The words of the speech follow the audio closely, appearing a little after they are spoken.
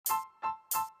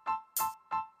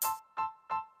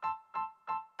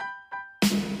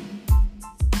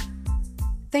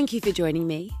Thank you for joining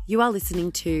me. You are listening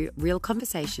to Real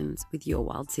Conversations with Your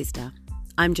Wild Sister.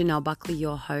 I'm Janelle Buckley,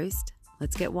 your host.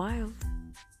 Let's get wild.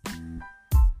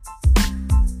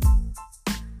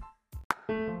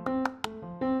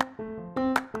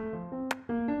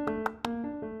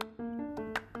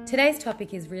 Today's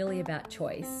topic is really about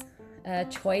choice, a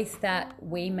choice that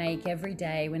we make every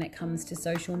day when it comes to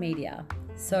social media.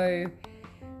 So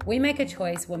we make a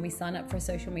choice when we sign up for a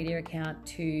social media account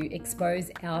to expose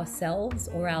ourselves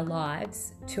or our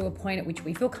lives to a point at which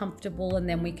we feel comfortable, and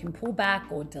then we can pull back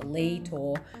or delete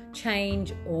or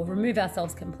change or remove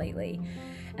ourselves completely.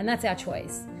 And that's our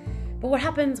choice. But what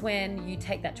happens when you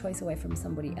take that choice away from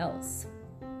somebody else?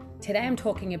 Today I'm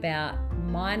talking about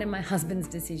mine and my husband's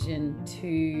decision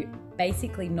to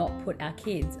basically not put our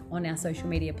kids on our social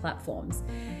media platforms.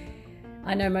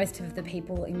 I know most of the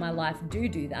people in my life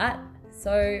do that.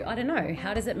 So I don't know,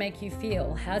 how does it make you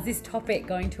feel? How's this topic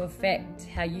going to affect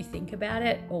how you think about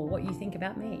it or what you think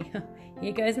about me?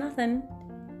 Here goes nothing.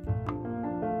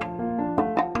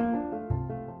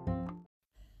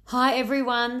 Hi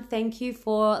everyone, thank you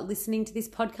for listening to this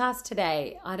podcast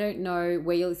today. I don't know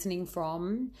where you're listening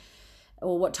from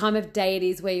or what time of day it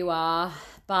is where you are,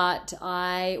 but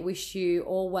I wish you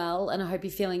all well and I hope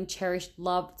you're feeling cherished,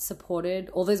 loved, supported,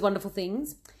 all those wonderful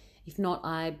things. If not,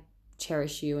 I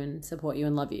cherish you and support you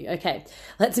and love you. Okay,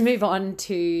 let's move on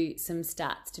to some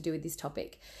stats to do with this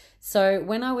topic. So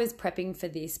when I was prepping for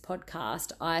this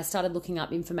podcast, I started looking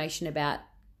up information about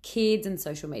kids and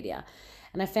social media.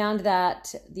 And I found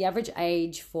that the average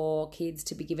age for kids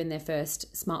to be given their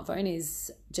first smartphone is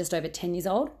just over 10 years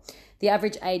old. The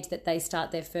average age that they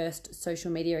start their first social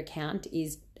media account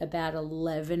is about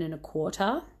 11 and a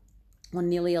quarter, or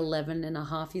nearly 11 and a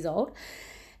half years old.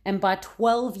 And by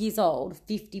 12 years old,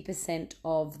 50%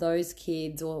 of those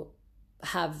kids or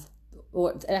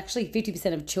actually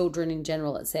 50% of children in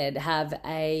general, it said, have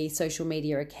a social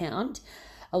media account.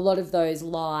 A lot of those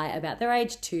lie about their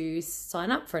age to sign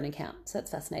up for an account. So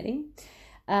that's fascinating.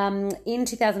 In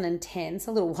 2010,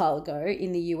 so a little while ago,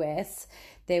 in the US,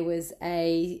 there was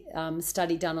a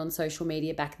study done on social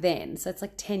media back then. So it's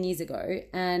like 10 years ago.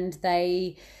 And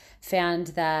they found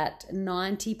that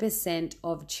 90%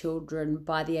 of children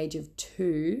by the age of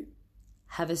 2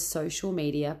 have a social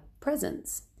media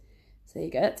presence. So there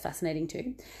you go. That's fascinating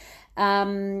too.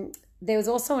 There was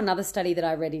also another study that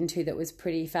I read into that was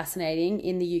pretty fascinating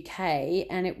in the UK,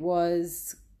 and it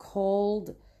was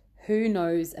called Who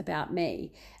Knows About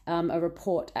Me? A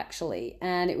report actually,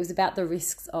 and it was about the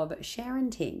risks of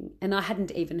sharenting. And I hadn't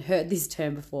even heard this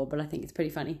term before, but I think it's pretty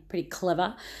funny, pretty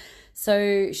clever.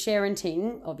 So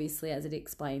sharenting, obviously, as it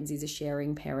explains, is a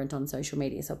sharing parent on social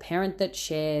media. So a parent that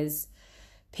shares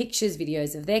pictures,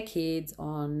 videos of their kids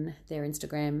on their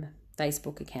Instagram,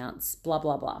 Facebook accounts, blah,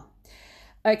 blah, blah.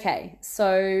 Okay,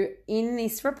 so in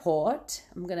this report,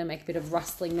 I'm going to make a bit of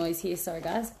rustling noise here. Sorry,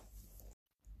 guys.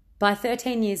 By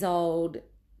 13 years old,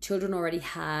 children already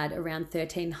had around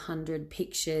 1,300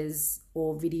 pictures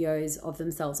or videos of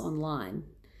themselves online.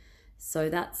 So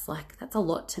that's a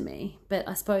lot to me. But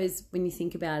I suppose when you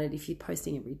think about it, if you're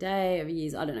posting every day, every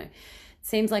year, I don't know, it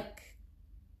seems like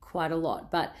quite a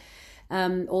lot. But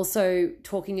also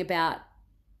talking about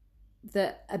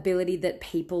the ability that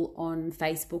people on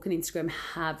Facebook and Instagram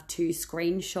have to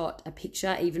screenshot a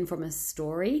picture, even from a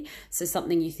story. So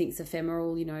something you think's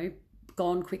ephemeral,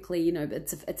 gone quickly,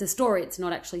 but it's a story. It's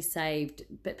not actually saved,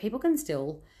 but people can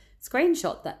still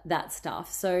screenshot that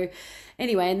stuff. So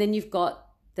anyway, and then you've got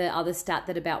the other stat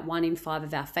that about 1 in 5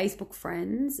 of our Facebook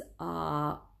friends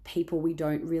are people we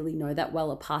don't really know that well,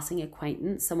 a passing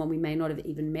acquaintance, someone we may not have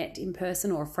even met in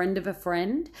person, or a friend of a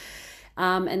friend.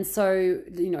 And so,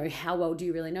 how well do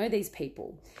you really know these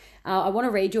people? I want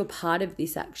to read you a part of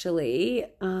this actually.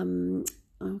 I'll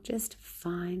just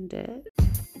find it.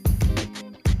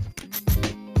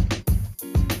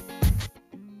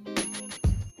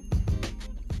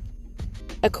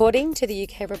 According to the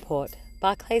UK report,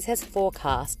 Barclays has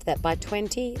forecast that by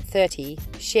 2030,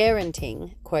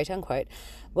 sharenting, quote unquote,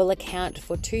 will account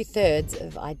for 2/3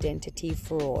 of identity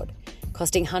fraud,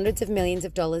 costing hundreds of millions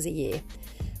of dollars a year.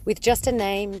 With just a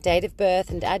name, date of birth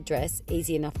and address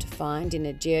easy enough to find in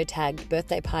a geotagged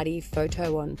birthday party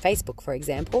photo on Facebook, for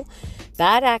example,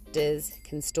 bad actors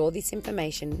can store this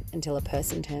information until a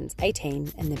person turns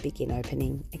 18 and they begin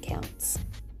opening accounts.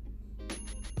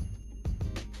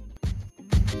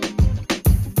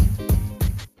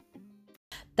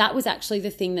 That was actually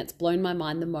the thing that's blown my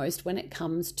mind the most when it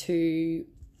comes to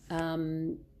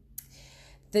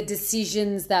the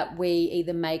decisions that we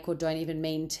either make or don't even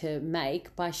mean to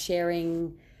make by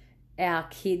sharing our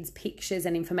kids' pictures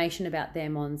and information about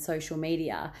them on social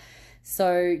media.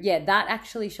 So yeah, that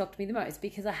actually shocked me the most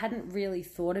because I hadn't really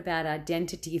thought about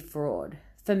identity fraud.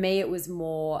 For me, it was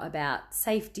more about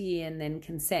safety and then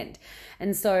consent.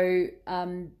 And so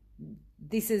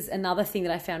this is another thing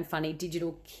that I found funny,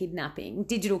 digital kidnapping.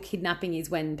 Digital kidnapping is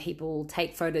when people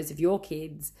take photos of your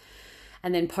kids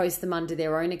and then post them under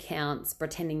their own accounts,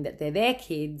 pretending that they're their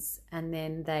kids, and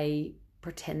then they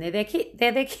pretend they're their kids.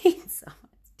 It's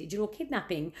digital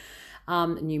kidnapping.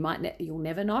 And you'll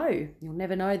never know. You'll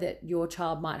never know that your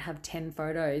child might have 10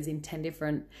 photos in 10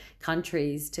 different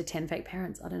countries to 10 fake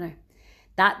parents. I don't know.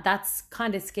 That's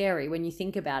kind of scary when you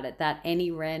think about it, that any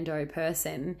rando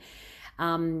person,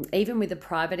 even with a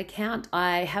private account.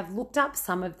 I have looked up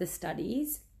some of the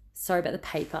studies. Sorry about the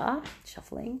paper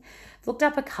shuffling. I've looked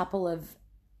up a couple of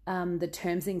the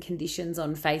terms and conditions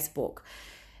on Facebook,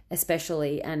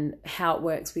 especially, and how it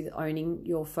works with owning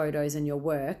your photos and your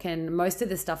work. And most of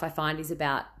the stuff I find is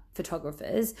about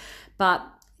photographers, but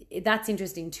that's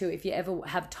interesting too. If you ever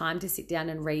have time to sit down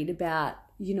and read about,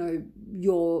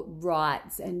 your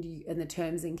rights and the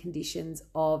terms and conditions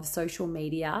of social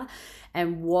media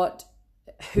and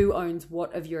who owns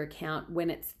what of your account when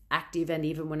it's active and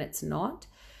even when it's not,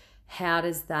 how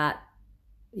does that,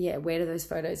 where do those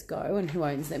photos go and who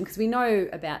owns them? Because we know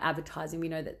about advertising. We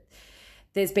know that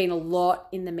there's been a lot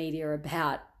in the media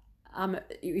about,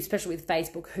 especially with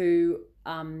Facebook, who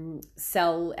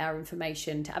sell our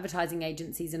information to advertising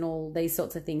agencies and all these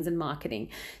sorts of things and marketing.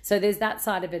 So there's that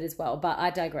side of it as well, but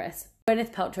I digress.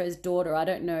 Gwyneth Paltrow's daughter, I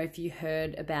don't know if you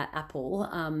heard about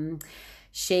Apple.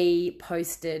 She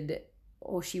posted,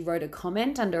 or she wrote a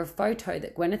comment under a photo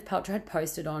that Gwyneth Paltrow had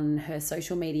posted on her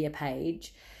social media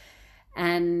page,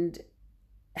 and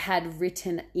had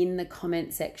written in the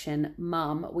comment section,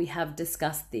 "Mum, we have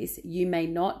discussed this. You may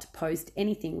not post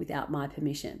anything without my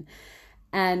permission."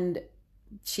 And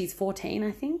she's 14,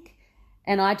 I think.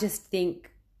 And I just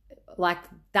think,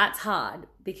 that's hard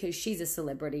because she's a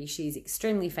celebrity. She's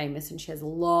extremely famous and she has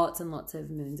lots and lots of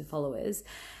millions of followers.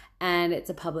 And it's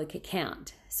a public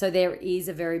account. So there is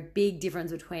a very big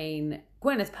difference between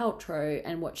Gwyneth Paltrow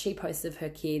and what she posts of her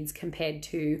kids compared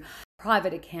to a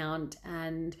private account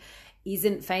and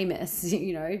isn't famous.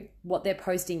 What they're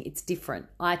posting, it's different.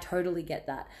 I totally get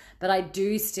that. But I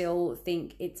do still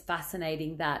think it's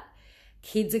fascinating that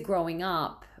kids are growing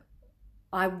up.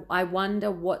 I wonder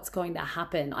what's going to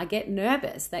happen. I get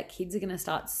nervous that kids are going to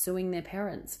start suing their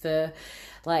parents for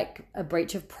a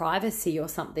breach of privacy or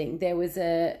something. There was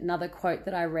another quote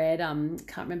that I read, can't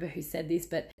remember who said this,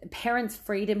 but parents'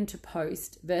 freedom to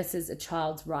post versus a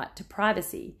child's right to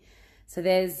privacy. So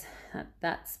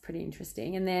that's pretty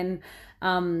interesting. And then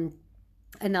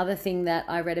another thing that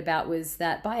I read about was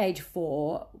that by age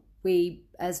 4, we,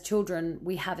 as children,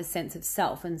 we have a sense of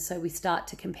self. And so we start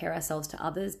to compare ourselves to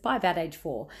others by about age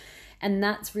 4. And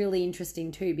that's really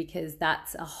interesting too, because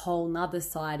that's a whole nother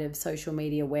side of social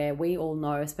media where we all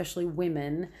know, especially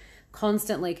women,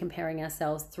 constantly comparing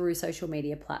ourselves through social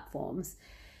media platforms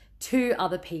to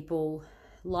other people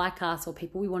like us or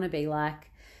people we want to be like.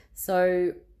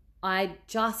 So I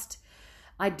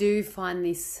do find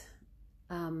this,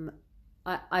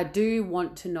 I do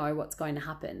want to know what's going to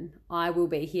happen. I will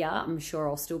be here. I'm sure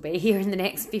I'll still be here in the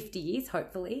next 50 years,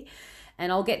 hopefully,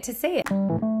 and I'll get to see it.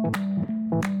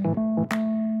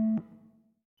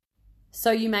 So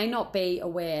you may not be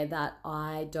aware that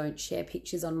I don't share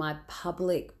pictures on my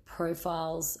public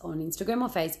profiles on Instagram or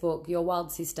Facebook, Your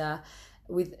Wild Sister,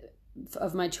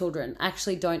 of my children.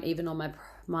 Actually don't even on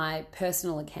my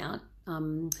personal account.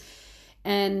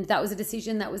 And that was a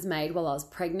decision that was made while I was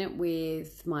pregnant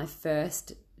with my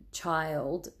first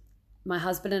child. My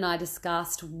husband and I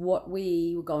discussed what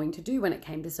we were going to do when it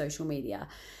came to social media.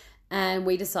 And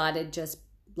we decided just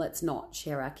let's not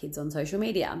share our kids on social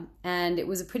media. And it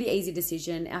was a pretty easy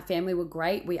decision. Our family were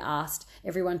great. We asked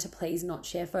everyone to please not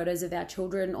share photos of our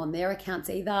children on their accounts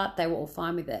either. They were all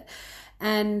fine with it.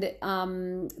 And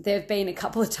there have been a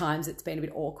couple of times it's been a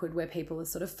bit awkward where people have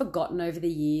sort of forgotten over the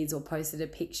years or posted a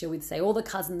picture with, say, all the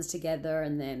cousins together,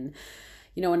 and then,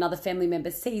 another family member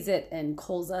sees it and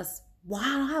calls us, "Why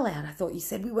aren't I allowed? I thought you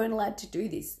said we weren't allowed to do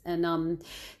this." And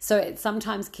so it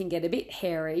sometimes can get a bit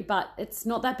hairy, but it's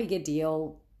not that big a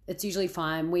deal. It's usually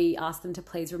fine. We ask them to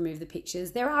please remove the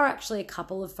pictures. There are actually a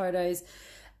couple of photos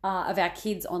of our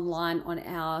kids online on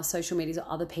our social medias or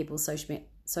other people's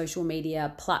social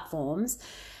media platforms,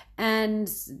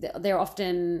 and they're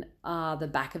often the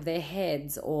back of their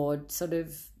heads or sort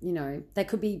of, they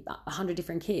could be 100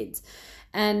 different kids.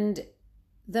 And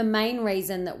the main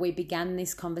reason that we began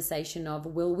this conversation of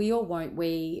will we or won't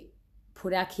we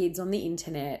put our kids on the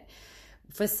internet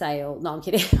for sale, no, I'm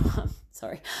kidding,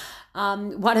 sorry,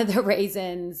 One of the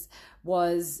reasons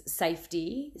was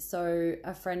safety. So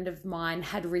a friend of mine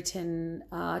had written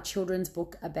a children's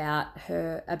book about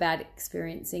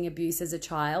experiencing abuse as a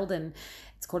child, and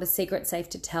it's called A Secret Safe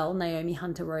to Tell. Naomi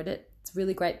Hunter wrote it. It's a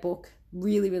really great book,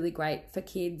 really, really great for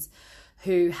kids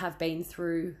who have been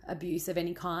through abuse of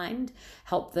any kind,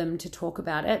 help them to talk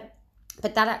about it.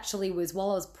 But that actually was while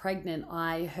I was pregnant.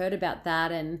 I heard about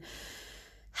that and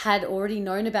had already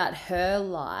known about her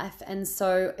life. And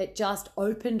so it just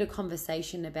opened a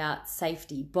conversation about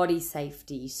safety, body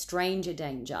safety, stranger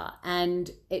danger.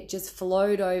 And it just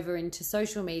flowed over into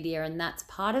social media. And that's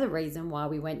part of the reason why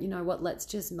we went, you know what, let's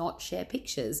just not share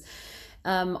pictures.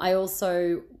 I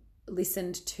also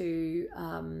listened to,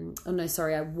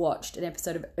 I watched an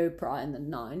episode of Oprah in the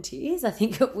 90s. I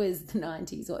think it was the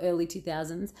 90s or early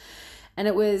 2000s. And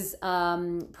it was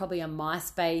probably a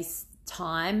MySpace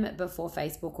time before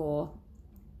Facebook or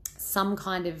some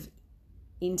kind of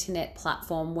internet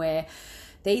platform where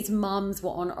these mums were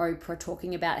on Oprah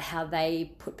talking about how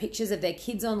they put pictures of their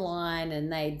kids online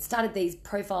and they'd started these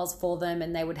profiles for them,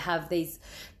 and they would have these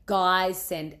guys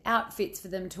send outfits for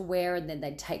them to wear, and then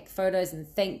they'd take photos and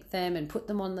thank them and put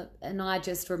them on the, and I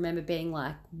just remember being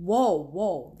like,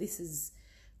 whoa, this is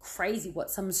crazy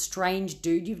what some strange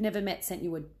dude you've never met sent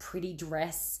you a pretty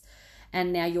dress,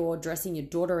 and now you're dressing your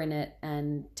daughter in it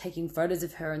and taking photos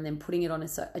of her and then putting it on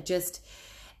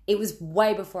it was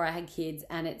way before I had kids,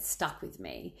 and it stuck with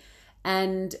me.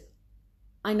 And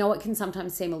I know it can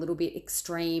sometimes seem a little bit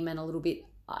extreme and a little bit,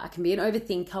 I can be an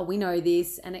overthinker, we know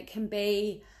this, and it can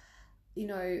be, you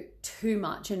know, too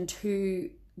much and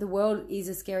the world is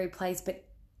a scary place, but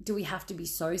do we have to be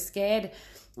so scared?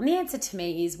 And the answer to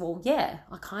me is, well, yeah,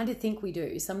 I kind of think we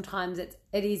do. Sometimes it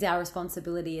is our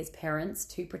responsibility as parents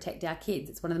to protect our kids.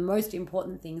 It's one of the most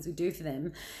important things we do for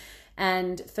them.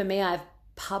 And for me, I have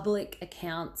public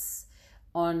accounts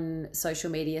on social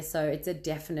media, so it's a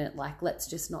definite, like, let's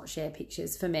just not share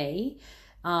pictures for me.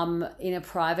 In a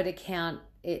private account,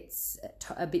 it's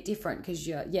a bit different because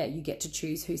you get to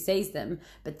choose who sees them.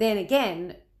 But then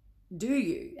again, do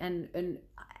you? And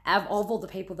of all the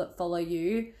people that follow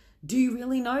you, do you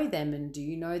really know them, and do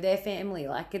you know their family?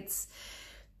 Like,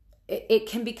 it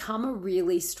can become a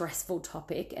really stressful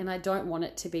topic, and I don't want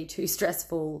it to be too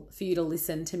stressful for you to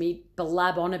listen to me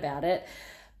blab on about it.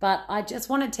 But I just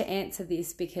wanted to answer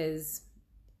this because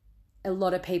a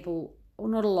lot of people, well,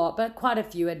 not a lot, but quite a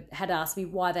few had asked me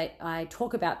why I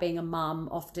talk about being a mum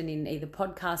often in either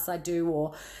podcasts I do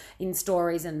or in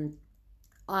stories, and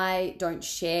I don't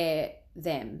share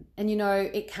them. And, you know,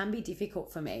 it can be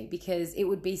difficult for me because it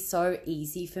would be so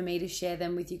easy for me to share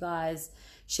them with you guys,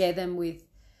 share them with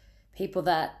people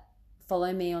that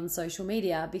follow me on social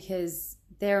media because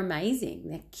they're amazing.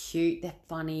 They're cute, they're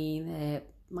funny, they're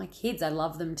my kids. I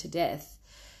love them to death.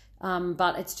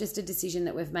 But it's just a decision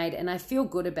that we've made, and I feel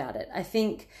good about it. I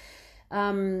think,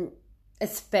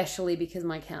 especially because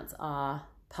my accounts are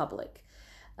public.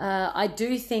 I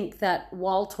do think that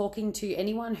while talking to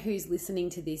anyone who's listening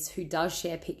to this who does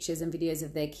share pictures and videos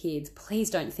of their kids,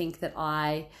 please don't think that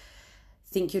I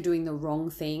think you're doing the wrong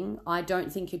thing. I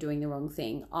don't think you're doing the wrong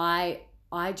thing. I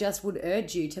just would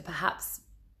urge you to perhaps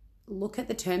look at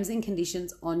the terms and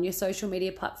conditions on your social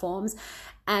media platforms,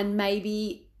 and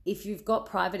maybe if you've got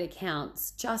private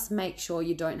accounts, just make sure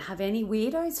you don't have any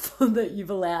weirdos that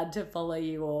you've allowed to follow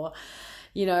you or,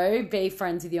 you know, be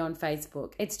friends with you on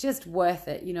Facebook. It's just worth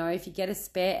it. You know, if you get a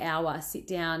spare hour, sit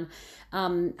down,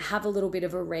 have a little bit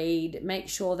of a read, make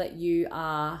sure that you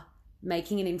are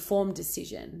making an informed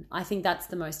decision. I think that's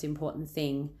the most important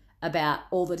thing about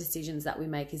all the decisions that we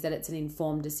make, is that it's an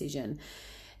informed decision.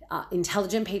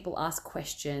 Intelligent people ask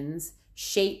questions.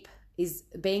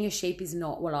 Being a sheep is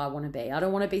not what I want to be. I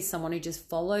don't want to be someone who just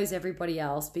follows everybody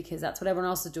else because that's what everyone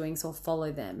else is doing, so I'll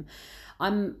follow them.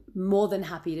 I'm more than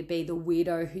happy to be the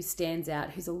weirdo who stands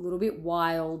out, who's a little bit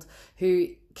wild, who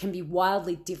can be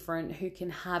wildly different, who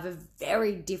can have a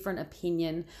very different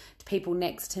opinion to people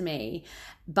next to me,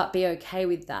 but be okay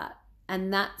with that.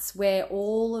 And that's where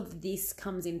all of this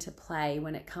comes into play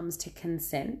when it comes to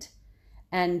consent.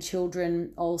 And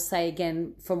children, I'll say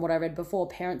again from what I read before,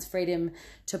 parents' freedom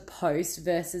to post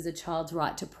versus a child's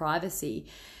right to privacy.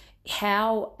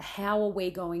 How are we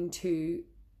going to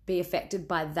be affected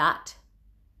by that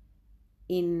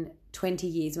in 20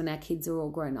 years when our kids are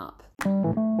all grown up?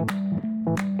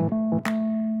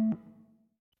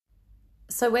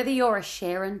 So whether you're a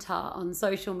sharenter on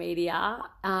social media,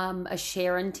 a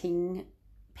sharenting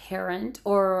parent,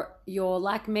 or you're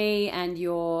like me and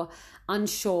you're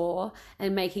unsure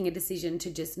and making a decision to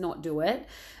just not do it,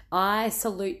 I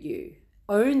salute you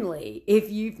only if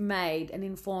you've made an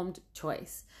informed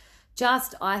choice.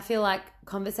 I feel like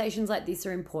conversations like this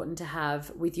are important to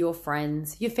have with your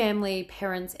friends, your family,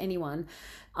 parents, anyone.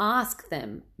 Ask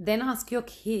them, then ask your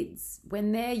kids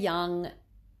when they're young,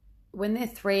 when they're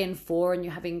 3 and 4 and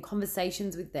you're having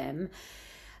conversations with them.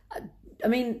 I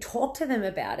mean, talk to them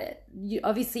about it.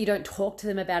 Obviously, you don't talk to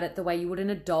them about it the way you would an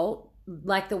adult,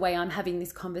 like the way I'm having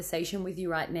this conversation with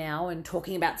you right now and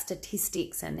talking about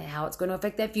statistics and how it's going to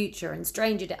affect their future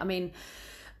and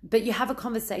but you have a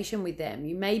conversation with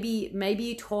them. Maybe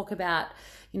you talk about,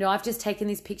 I've just taken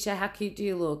this picture. How cute do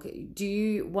you look? Do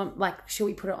you want, should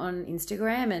we put it on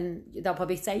Instagram? And they'll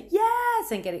probably say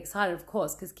yes and get excited, of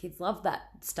course, because kids love that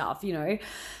stuff,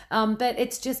 But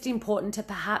it's just important to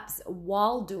perhaps,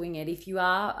 while doing it, if you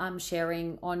are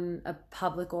sharing on a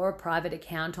public or a private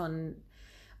account on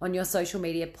your social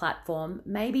media platform,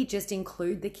 maybe just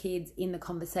include the kids in the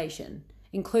conversation.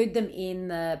 Include them in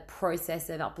the process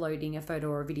of uploading a photo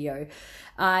or a video.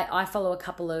 I follow a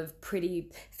couple of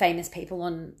pretty famous people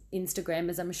on Instagram,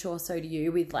 as I'm sure so do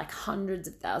you, with hundreds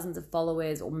of thousands of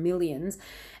followers or millions.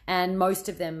 And most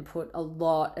of them put a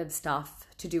lot of stuff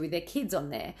to do with their kids on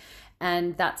there.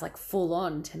 And that's full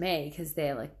on to me, because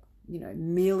they're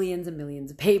millions and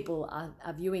millions of people are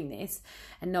viewing this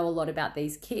and know a lot about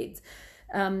these kids.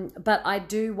 But I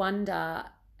do wonder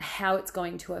how it's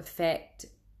going to affect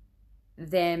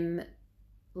them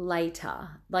later.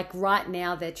 Right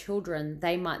now, their children,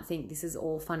 they might think this is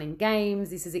all fun and games,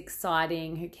 this is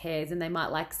exciting, who cares? And they might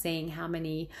like seeing how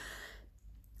many,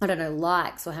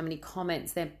 likes or how many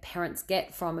comments their parents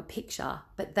get from a picture,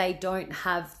 but they don't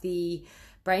have the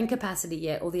brain capacity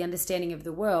yet or the understanding of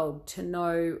the world to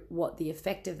know what the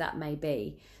effect of that may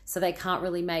be. So they can't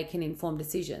really make an informed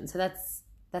decision. So that's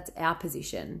our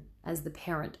position as the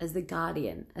parent, as the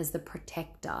guardian, as the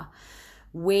protector.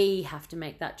 We have to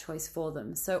make that choice for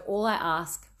them. So all I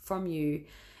ask from you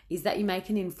is that you make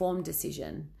an informed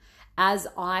decision, as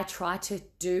I try to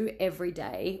do every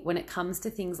day when it comes to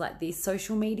things like this.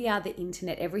 Social media, the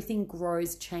internet, everything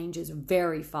grows, changes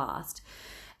very fast.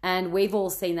 And we've all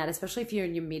seen that, especially if you're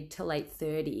in your mid to late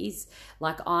 30s,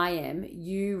 like I am.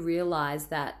 You realize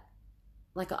that,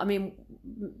 we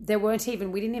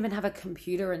didn't even have a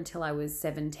computer until I was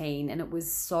 17, and it was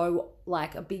so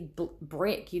a big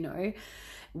brick, You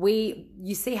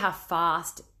see how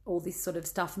fast all this sort of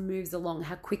stuff moves along,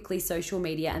 how quickly social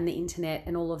media and the internet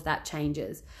and all of that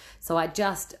changes. So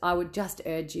I would just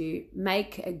urge you,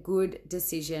 make a good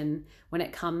decision when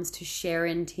it comes to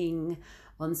sharenting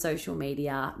on social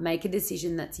media. Make a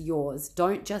decision that's yours.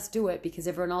 Don't just do it because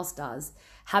everyone else does.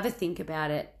 Have a think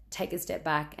about it. Take a step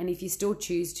back, and if you still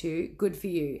choose to, good for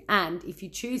you. And if you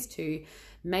choose to,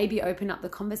 maybe open up the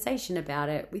conversation about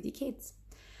it with your kids.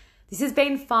 This has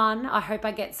been fun. I hope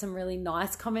I get some really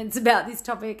nice comments about this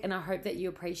topic, and I hope that you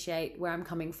appreciate where I'm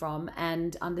coming from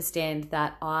and understand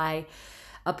that I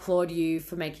applaud you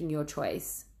for making your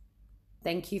choice.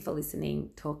 Thank you for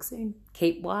listening. Talk soon.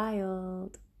 Keep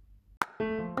wild.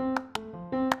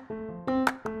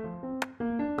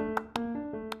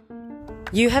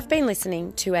 You have been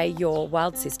listening to a Your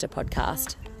Wild Sister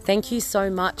podcast. Thank you so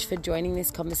much for joining this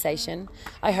conversation.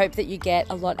 I hope that you get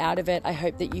a lot out of it. I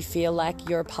hope that you feel like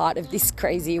you're a part of this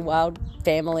crazy wild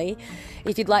family.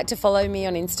 If you'd like to follow me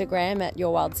on Instagram at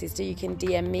Your Wild Sister, you can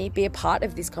DM me. Be a part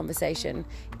of this conversation.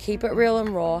 Keep it real and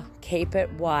raw. Keep it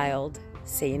wild.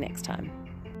 See you next time.